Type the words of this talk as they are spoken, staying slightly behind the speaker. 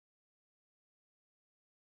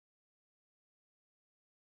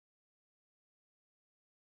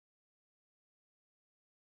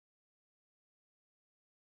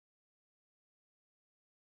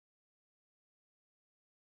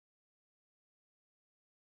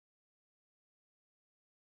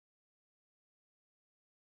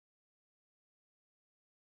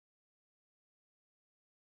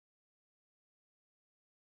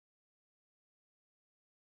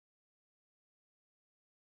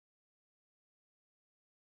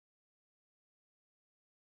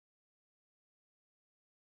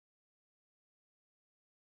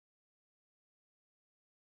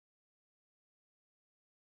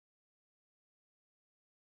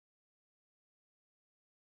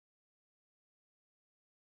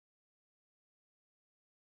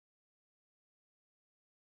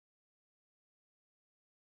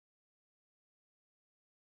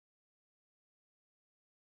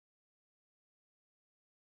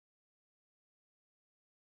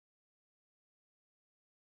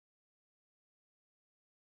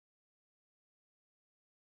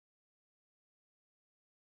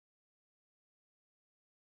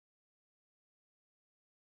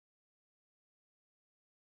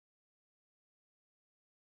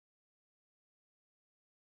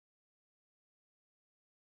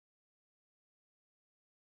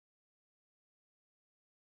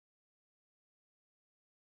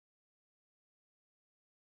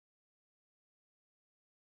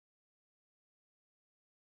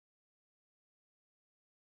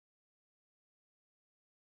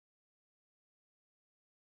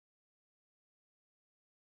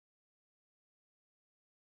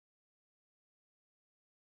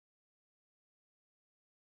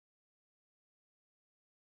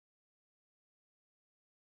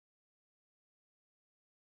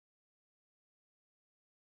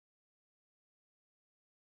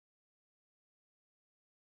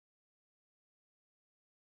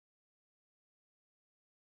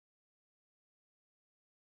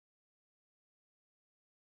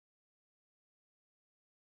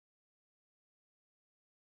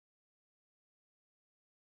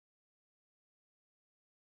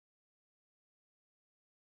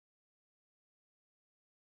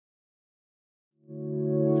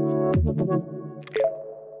Kia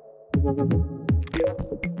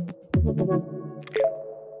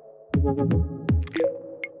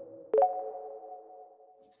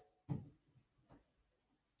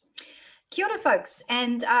ora, folks,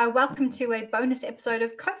 and welcome to a bonus episode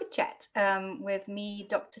of COVID Chat with me,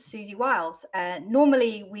 Dr. Siouxsie Wiles.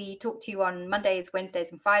 Normally, we talk to you on Mondays,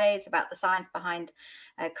 Wednesdays, and Fridays about the science behind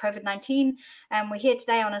COVID-19, and we're here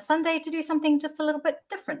today on a Sunday to do something just a little bit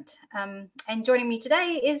different. And joining me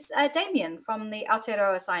today is Damien from the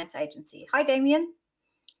Aotearoa Science Agency. Hi, Damien.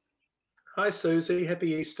 Hi, Siouxsie.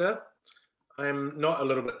 Happy Easter. I am not a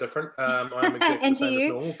little bit different. I'm exactly the same as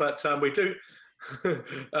normal, but we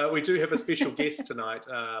do have a special guest tonight,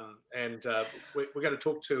 and we're going to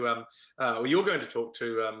talk to, well, you're going to talk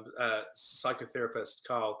to psychotherapist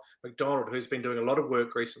Kyle McDonald, who's been doing a lot of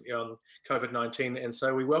work recently on COVID-19. And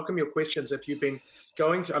so we welcome your questions if you've been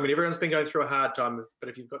going through, I mean, everyone's been going through a hard time, but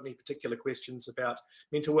if you've got any particular questions about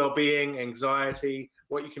mental well-being, anxiety,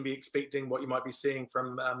 what you can be expecting, what you might be seeing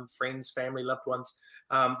from friends, family, loved ones,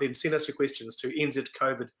 then send us your questions to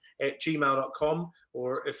nzcovid@gmail.com,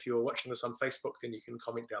 or if you're watching this on Facebook, then you can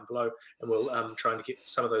comment down below, and we'll try and get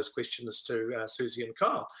some of those questions to Siouxsie and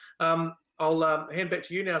Kyle. I'll hand back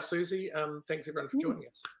to you now, Siouxsie. Thanks everyone for joining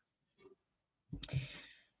us.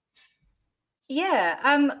 Yeah,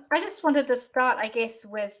 I just wanted to start, I guess,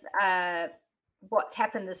 with what's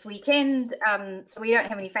happened this weekend. So we don't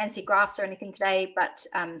have any fancy graphs or anything today, but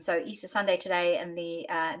so Easter Sunday today and the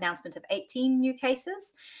announcement of 18 new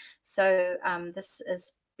cases. So this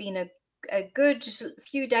has been a good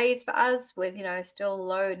few days for us with, still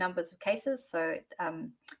low numbers of cases. So it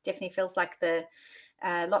definitely feels like the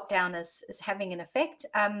lockdown is having an effect.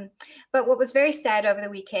 But what was very sad over the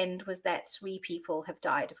weekend was that 3 people have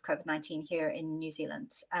died of COVID-19 here in New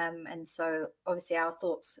Zealand. And so obviously our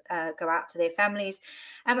thoughts go out to their families.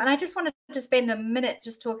 And I just wanted to spend a minute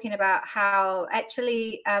just talking about how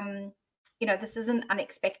actually, this isn't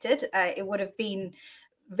unexpected. It would have been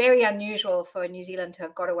very unusual for New Zealand to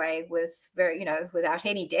have got away with without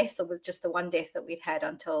any deaths, or with just the one death that we'd had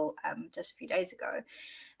until just a few days ago,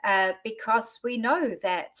 because we know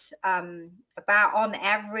that on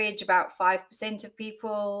average about 5% of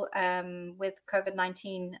people with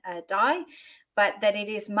COVID-19 die, but that it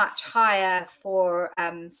is much higher for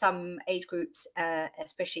some age groups,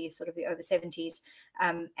 especially sort of the over 70s,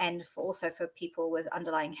 and also for people with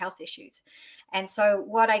underlying health issues. And so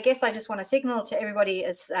what I guess I just want to signal to everybody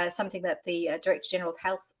is something that the Director General of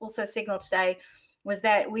Health also signaled today, was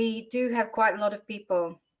that we do have quite a lot of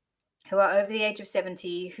people who are over the age of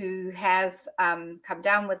 70 who have come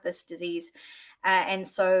down with this disease. And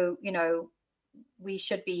so, we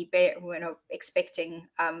should be expecting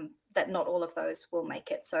that not all of those will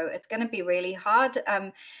make it. So it's going to be really hard.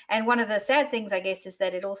 And one of the sad things, I guess, is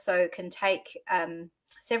that it also can take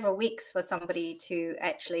several weeks for somebody to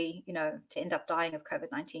actually, to end up dying of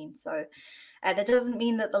COVID-19. So that doesn't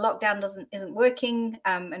mean that the lockdown isn't working,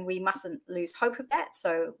 and we mustn't lose hope of that.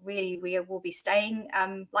 So really, we will be staying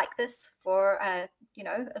like this for a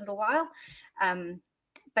little while.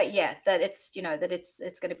 But yeah, that it's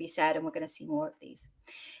going to be sad, and we're going to see more of these.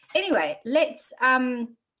 Anyway, let's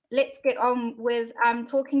get on with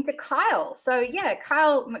talking to Kyle. So yeah,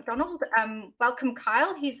 Kyle McDonald, welcome,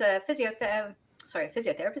 Kyle. He's a psychotherapist,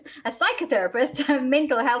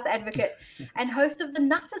 mental health advocate, and host of the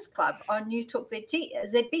Nutters Club on News Talk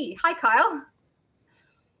ZB. Hi, Kyle.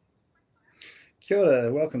 Kia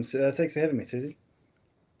ora, welcome. Thanks for having me, Siouxsie.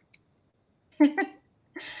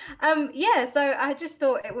 Yeah, so I just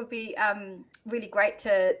thought it would be really great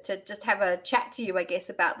to just have a chat to you, I guess,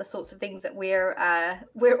 about the sorts of things that we're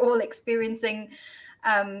all experiencing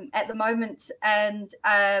at the moment, and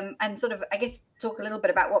sort of, I guess, talk a little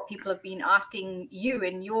bit about what people have been asking you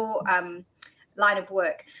in your line of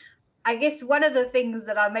work. I guess one of the things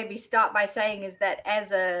that I'll maybe start by saying is that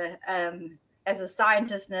as a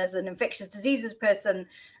scientist and as an infectious diseases person,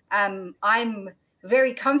 I'm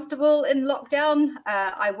very comfortable in lockdown.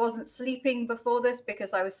 I wasn't sleeping before this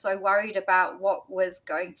because I was so worried about what was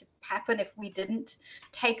going to happen if we didn't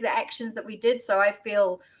take the actions that we did. So I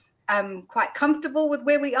feel quite comfortable with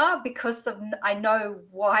where we are because I know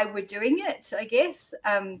why we're doing it, I guess.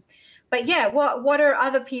 But yeah, what are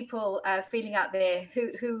other people feeling out there?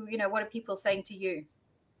 Who what are people saying to you?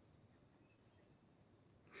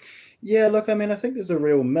 Yeah, look, I mean, I think there's a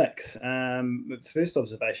real mix. First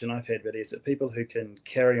observation I've had really is that people who can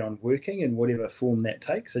carry on working in whatever form that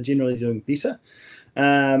takes are generally doing better.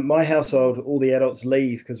 My household, all the adults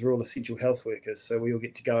leave because we're all essential health workers, so we all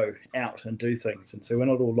get to go out and do things, and so we're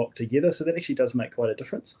not all locked together. So that actually does make quite a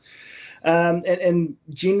difference. And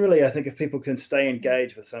generally, I think if people can stay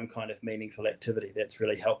engaged with some kind of meaningful activity, that's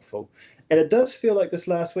really helpful. And it does feel like this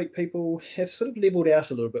last week people have sort of leveled out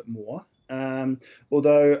a little bit more.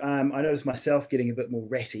 Although I noticed myself getting a bit more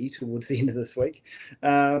ratty towards the end of this week.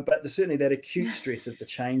 But certainly that acute stress of the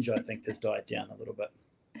change, I think, has died down a little bit.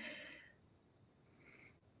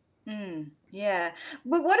 Yeah.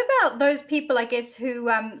 Well, what about those people, I guess, who,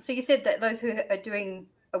 so you said that those who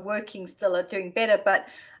are working still are doing better, but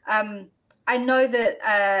I know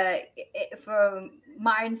that for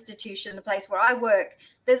my institution, the place where I work,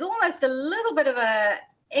 there's almost a little bit of a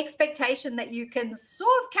expectation that you can sort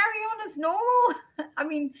of carry on as normal. I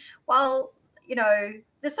mean, while,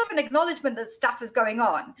 there's sort of an acknowledgement that stuff is going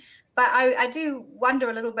on, but I do wonder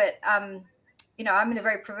a little bit, I'm in a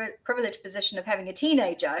very privileged position of having a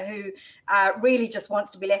teenager who really just wants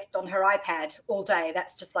to be left on her iPad all day.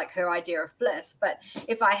 That's just like her idea of bliss. But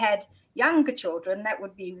if I had younger children, that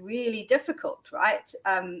would be really difficult, right?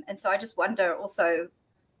 And so I just wonder also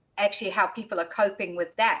actually how people are coping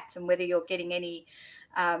with that, and whether you're getting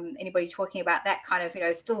anybody talking about that kind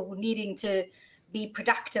of, still needing to be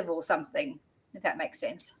productive or something, if that makes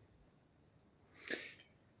sense.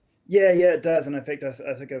 Yeah, it does. And in fact,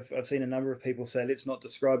 I think I've seen a number of people say, let's not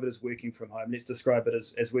describe it as working from home. Let's describe it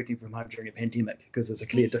as working from home during a pandemic, because there's a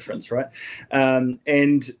clear difference, right?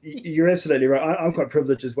 And you're absolutely right. I'm quite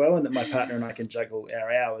privileged as well, in that my partner and I can juggle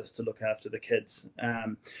our hours to look after the kids.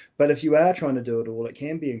 But if you are trying to do it all, it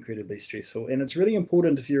can be incredibly stressful. And it's really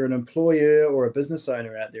important, if you're an employer or a business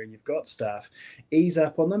owner out there and you've got staff, ease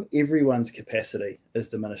up on them. Everyone's capacity is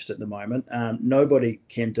diminished at the moment. Nobody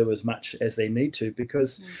can do as much as they need to,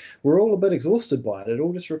 because we're all a bit exhausted by it. It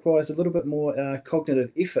all just requires a little bit more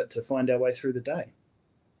cognitive effort to find our way through the day.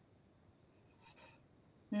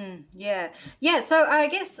 Yeah. So I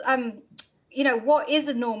guess, what is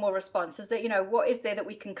a normal response? Is that, what is there that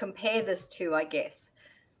we can compare this to, I guess?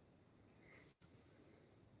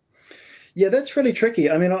 Yeah, that's really tricky.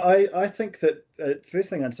 I mean, I think that first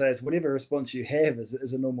thing I'd say is whatever response you have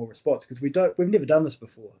is a normal response, because we've never done this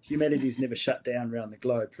before. Humanity's never shut down around the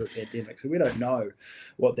globe for a pandemic, so we don't know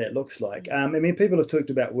what that looks like. I mean, people have talked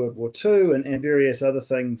about World War II and various other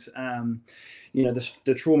things.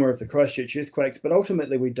 The trauma of the Christchurch earthquakes, but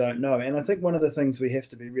ultimately we don't know. And I think one of the things we have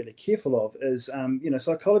to be really careful of is,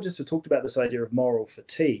 psychologists have talked about this idea of moral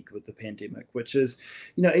fatigue with the pandemic, which is,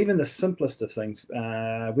 even the simplest of things,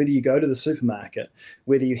 whether you go to the supermarket,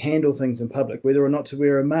 whether you handle things in public, whether or not to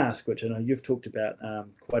wear a mask, which I know you've talked about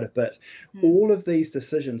quite a bit, all of these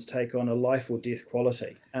decisions take on a life or death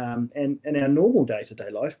quality. And in our normal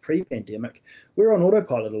day-to-day life, pre-pandemic, we're on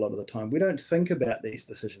autopilot a lot of the time. We don't think about these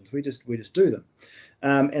decisions. We just do them.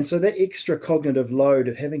 And so that extra cognitive load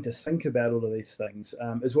of having to think about all of these things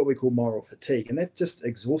is what we call moral fatigue. And that's just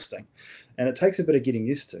exhausting. And it takes a bit of getting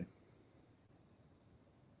used to.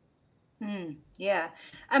 Yeah.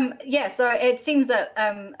 So it seems that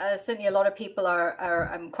certainly a lot of people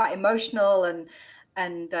are quite emotional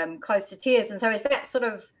and close to tears. And so is that sort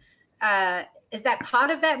of, is that part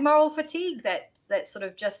of that moral fatigue, that sort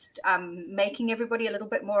of just making everybody a little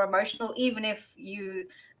bit more emotional, even if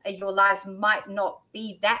your lives might not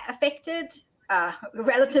be that affected,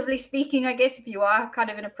 relatively speaking, I guess, if you are kind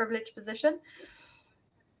of in a privileged position?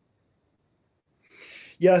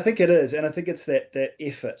 Yeah, I think it is. And I think it's that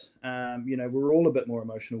effort. We're all a bit more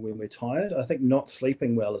emotional when we're tired. I think not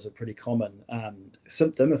sleeping well is a pretty common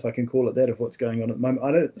symptom, if I can call it that, of what's going on at the moment.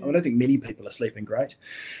 I don't think many people are sleeping great.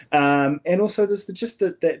 And also there's just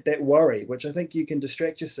that worry, which I think you can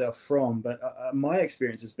distract yourself from. But my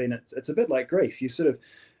experience has been it's a bit like grief. You sort of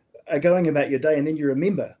are going about your day, and then you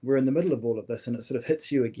remember we're in the middle of all of this, and it sort of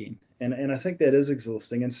hits you again. And I think that is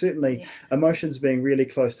exhausting. And certainly emotions being really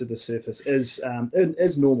close to the surface is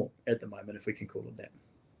normal at the moment, if we can call it that.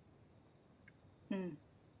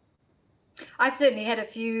 I've certainly had a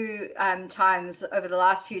few times over the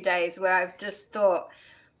last few days where I've just thought,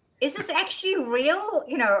 is this actually real?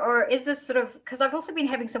 Or is this sort of, because I've also been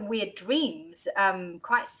having some weird dreams,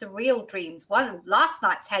 quite surreal dreams. One last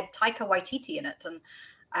night's had Taika Waititi in it, and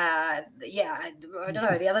I don't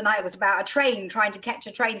know, the other night it was about a train, trying to catch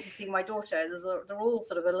a train to see my daughter. They're all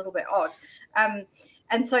sort of a little bit odd.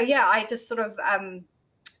 And so, I just sort of, I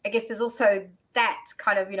guess there's also that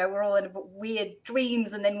kind of, we're all in weird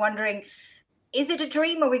dreams, and then wondering, is it a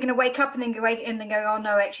dream? Are we going to wake up and then go, oh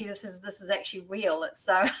no, actually this is actually real? It's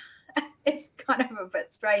It's kind of a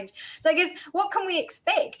bit strange. So I guess what can we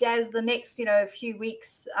expect as the next, few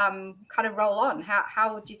weeks kind of roll on?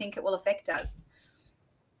 How do you think it will affect us?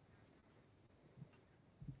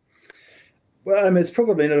 Well, it's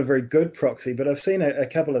probably not a very good proxy, but I've seen a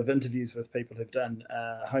couple of interviews with people who've done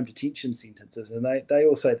home detention sentences, and they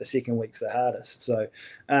all say the second week's the hardest. So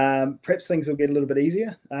perhaps things will get a little bit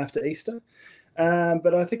easier after Easter.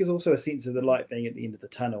 But I think there's also a sense of the light being at the end of the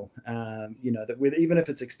tunnel. That even if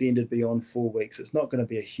it's extended beyond 4 weeks, it's not going to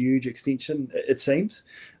be a huge extension, it seems.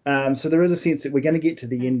 So there is a sense that we're going to get to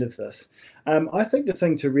the end of this. I think the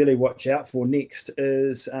thing to really watch out for next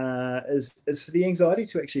is for the anxiety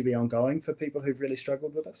to actually be ongoing for people who've really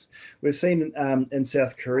struggled with this. We've seen in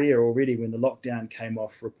South Korea already, when the lockdown came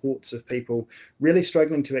off, reports of people really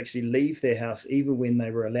struggling to actually leave their house even when they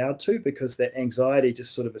were allowed to, because that anxiety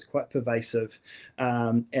just sort of is quite pervasive,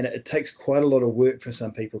 and it takes quite a lot of work for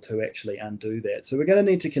some people to actually undo that. So we're going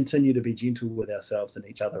to need to continue to be gentle with ourselves and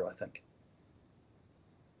each other, I think.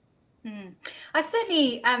 I've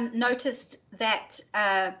certainly noticed that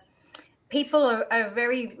people are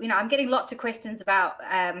very, I'm getting lots of questions about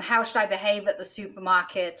how should I behave at the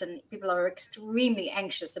supermarket, and people are extremely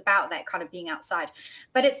anxious about that kind of being outside.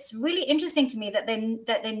 But it's really interesting to me that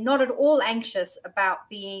they're not at all anxious about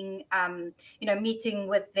being, meeting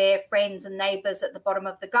with their friends and neighbors at the bottom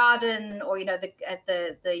of the garden, or at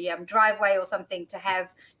the driveway or something to have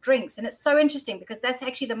drinks. And it's so interesting because that's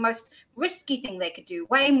actually the most risky thing they could do,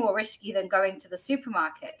 way more risky than going to the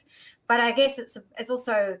supermarket. But I guess it's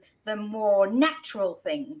also the more natural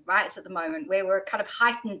thing, right, at the moment, where we're kind of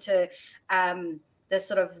heightened to the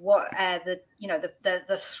sort of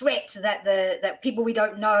the threat that people we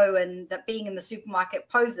don't know and that being in the supermarket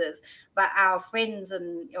poses, but our friends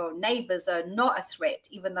and neighbors are not a threat,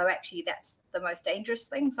 even though actually that's the most dangerous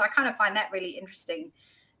thing. So I kind of find that really interesting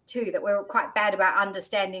too, that we're quite bad about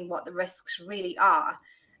understanding what the risks really are,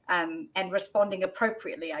 and responding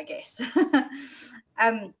appropriately, I guess.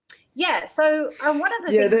 Yeah. So one of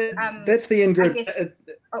the things that's the in-group.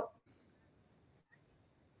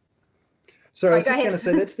 Sorry, I was just going to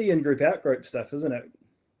say that's the in-group, out-group stuff, isn't it?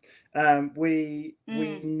 We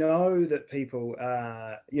know that people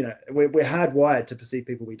are, we're hardwired to perceive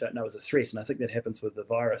people we don't know as a threat, and I think that happens with the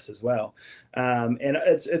virus as well. And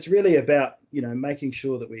it's really about making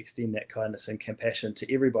sure that we extend that kindness and compassion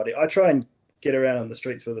to everybody. I try and get around on the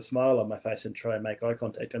streets with a smile on my face and try and make eye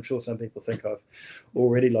contact. I'm sure some people think I've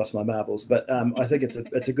already lost my marbles, but I think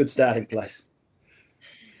it's a good starting place.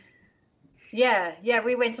 Yeah,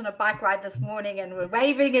 we went on a bike ride this morning and we're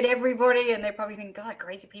waving at everybody, and they probably think, God,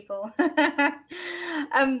 crazy people. Anyway,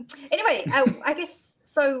 I guess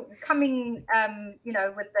so. Coming,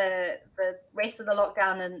 with the rest of the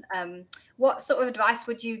lockdown, and what sort of advice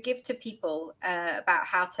would you give to people about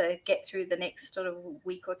how to get through the next sort of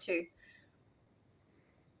week or two?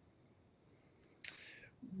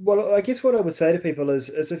 Well, I guess what I would say to people is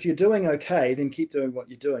if you're doing okay, then keep doing what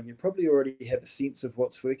you're doing. You probably already have a sense of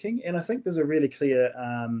what's working. And I think there's a really clear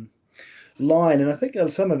line. And I think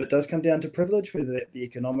some of it does come down to privilege, whether that be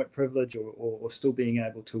economic privilege or still being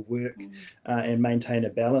able to work and maintain a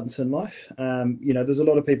balance in life. There's a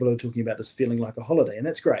lot of people who are talking about this feeling like a holiday, and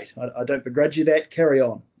that's great. I don't begrudge you that. Carry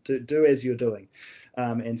on. Do as you're doing.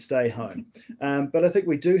 And stay home. But I think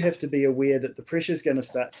we do have to be aware that the pressure is going to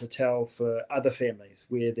start to tell for other families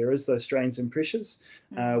where there is those strains and pressures.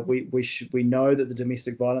 We know that the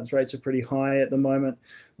domestic violence rates are pretty high at the moment.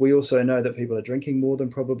 We also know that people are drinking more than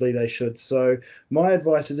probably they should. So my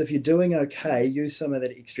advice is, if you're doing okay, use some of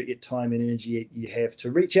that extra time and energy you have to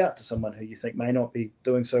reach out to someone who you think may not be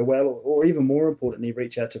doing so well, or even more importantly,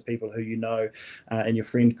 reach out to people who in your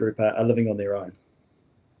friend group are living on their own.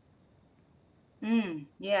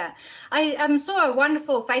 Yeah, I saw a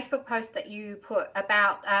wonderful Facebook post that you put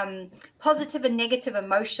about positive and negative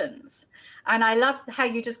emotions, and I love how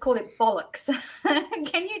you just called it bollocks.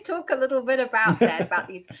 Can you talk a little bit about that, about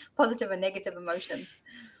these positive and negative emotions?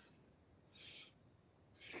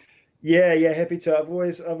 Yeah, happy to. I've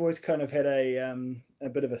always kind of had a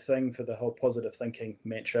bit of a thing for the whole positive thinking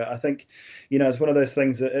mantra. I think, it's one of those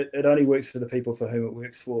things that it only works for the people for whom it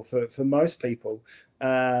works for. For most people,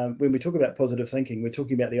 when we talk about positive thinking, we're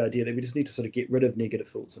talking about the idea that we just need to sort of get rid of negative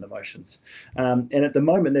thoughts and emotions. And at the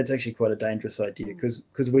moment, that's actually quite a dangerous idea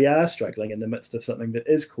because we are struggling in the midst of something that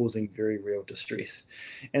is causing very real distress.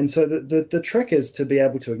 And so the trick is to be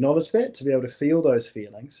able to acknowledge that, to be able to feel those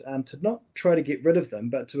feelings, to not try to get rid of them,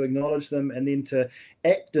 but to acknowledge them and then to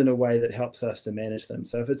act in a way that helps us to manage them.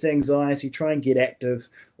 So if it's anxiety, try and get active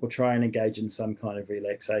or try and engage in some kind of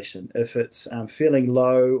relaxation. If it's feeling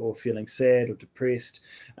low or feeling sad or depressed,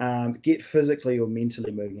 get physically or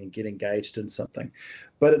mentally moving and get engaged in something.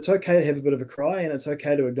 But it's okay to have a bit of a cry, and it's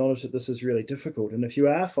okay to acknowledge that this is really difficult. And if you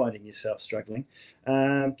are finding yourself struggling,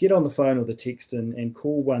 get on the phone or the text and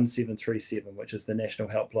call 1737, which is the National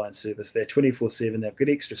Helpline Service. They're 24/7. They've got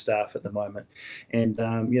extra staff at the moment. And,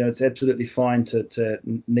 it's absolutely fine to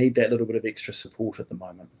need that little bit of extra support at the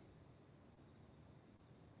moment.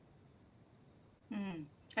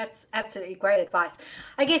 That's absolutely great advice.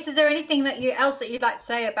 I guess, is there anything else that you'd like to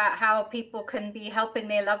say about how people can be helping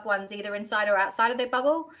their loved ones either inside or outside of their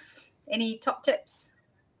bubble? Any top tips?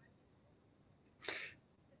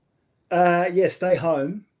 Stay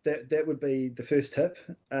home. That would be the first tip.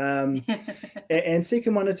 And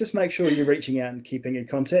second one is just make sure you're reaching out and keeping in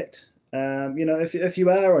contact. If you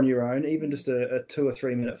are on your own, even just a 2 or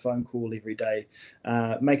 3 minute phone call every day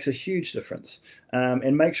makes a huge difference.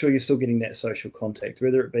 And make sure you're still getting that social contact,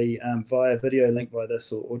 whether it be via video link by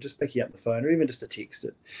this or just picking up the phone or even just a text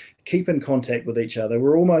it. Keep in contact with each other.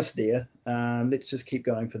 We're almost there. Let's just keep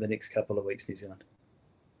going for the next couple of weeks, New Zealand.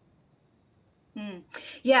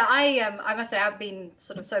 Yeah, I must say I've been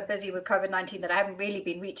sort of so busy with COVID-19 that I haven't really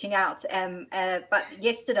been reaching out. But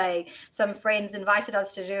yesterday, some friends invited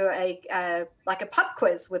us to do a pub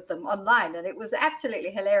quiz with them online, and it was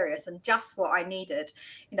absolutely hilarious and just what I needed.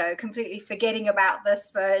 Completely forgetting about this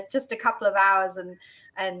for just a couple of hours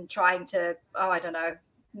and trying to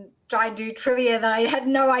try and do trivia that I had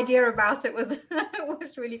no idea about. It was it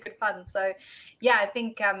was really good fun. So yeah, I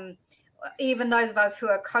think even those of us who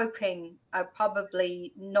are coping are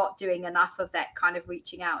probably not doing enough of that kind of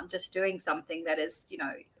reaching out and just doing something that is,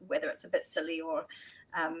 whether it's a bit silly or,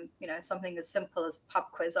 something as simple as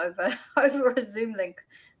pub quiz over a Zoom link.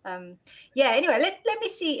 Anyway, let me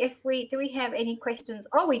see if we have any questions.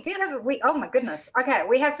 Oh, we do have oh my goodness. Okay,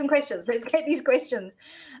 we have some questions. Let's get these questions.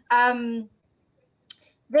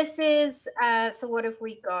 This is, so what have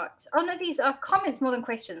we got? Oh, no, these are comments more than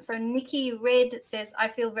questions. So Nikki Red says, I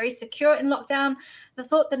feel very secure in lockdown. The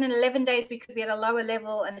thought that in 11 days we could be at a lower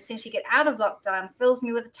level and essentially get out of lockdown fills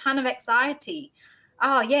me with a ton of anxiety.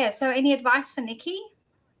 Oh, yeah. So any advice for Nikki?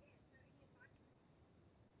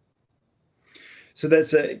 So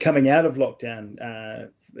that's coming out of lockdown,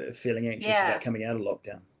 feeling anxious about coming out of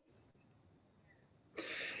lockdown.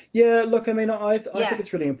 Yeah, look, I mean, I think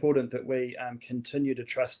it's really important that we continue to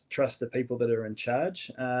trust the people that are in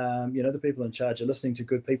charge. The people in charge are listening to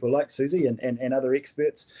good people like Siouxsie and other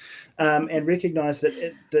experts, and recognise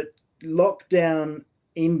that lockdown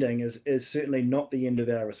ending is certainly not the end of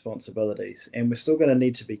our responsibilities, and we're still going to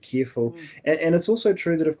need to be careful. And it's also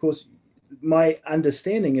true that, of course, my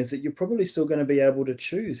understanding is that you're probably still going to be able to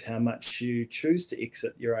choose how much you choose to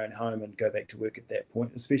exit your own home and go back to work at that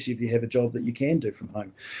point, especially if you have a job that you can do from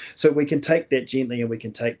home. So we can take that gently, and we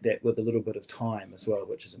can take that with a little bit of time as well,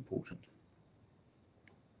 which is important.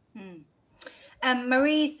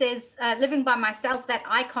 Marie says, living by myself, that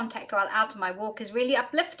eye contact while out on my walk is really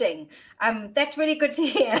uplifting. That's really good to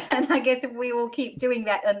hear. And I guess if we will keep doing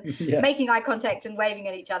that and making eye contact and waving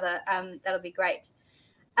at each other, that'll be great.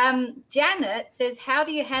 Janet says, how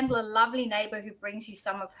do you handle a lovely neighbor who brings you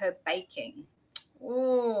some of her baking?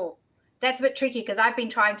 Oh, that's a bit tricky, because I've been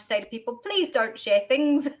trying to say to people, please don't share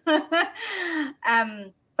things. But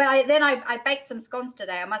I baked some scones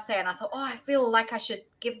today, I must say, and I thought, I feel like I should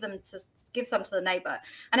give some to the neighbor.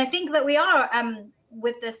 And I think that we are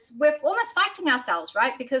with this, we're almost fighting ourselves,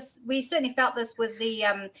 right? Because we certainly felt this with the,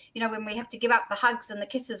 when we have to give up the hugs and the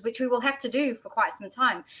kisses, which we will have to do for quite some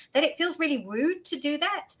time, that it feels really rude to do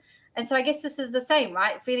that. And so I guess this is the same,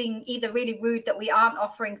 right? Feeling either really rude that we aren't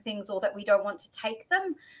offering things or that we don't want to take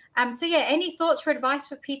them. So yeah, any thoughts or advice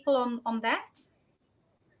for people on that?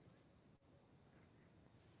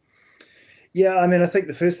 Yeah, I mean, I think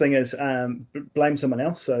the first thing is blame someone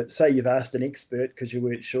else. So say you've asked an expert because you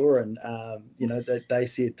weren't sure, and they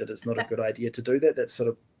said that it's not a good idea to do that. That's sort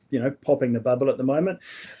of popping the bubble at the moment.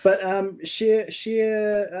 But share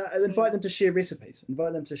invite them to share recipes,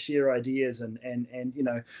 invite them to share ideas, and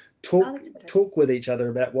talk with each other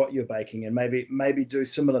about what you're baking, and maybe do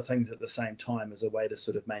similar things at the same time as a way to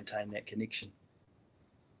sort of maintain that connection.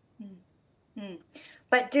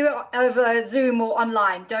 But do it over Zoom or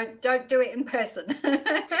online. Don't do it in person.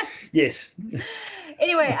 Yes.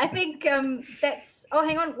 Anyway, I think that's. Oh,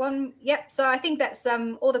 hang on. One. Yep. So I think that's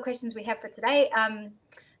all the questions we have for today.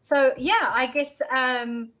 So yeah, I guess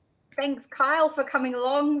thanks, Kyle, for coming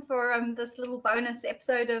along for this little bonus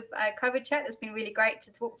episode of COVID Chat. It's been really great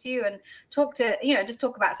to talk to you and talk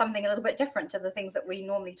about something a little bit different to the things that we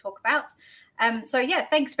normally talk about. So yeah,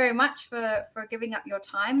 thanks very much for giving up your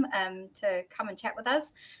time to come and chat with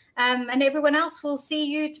us. And everyone else, we'll see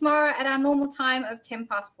you tomorrow at our normal time of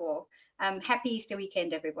 4:10. Happy Easter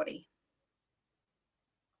weekend, everybody.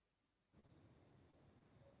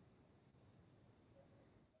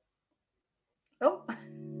 Oh.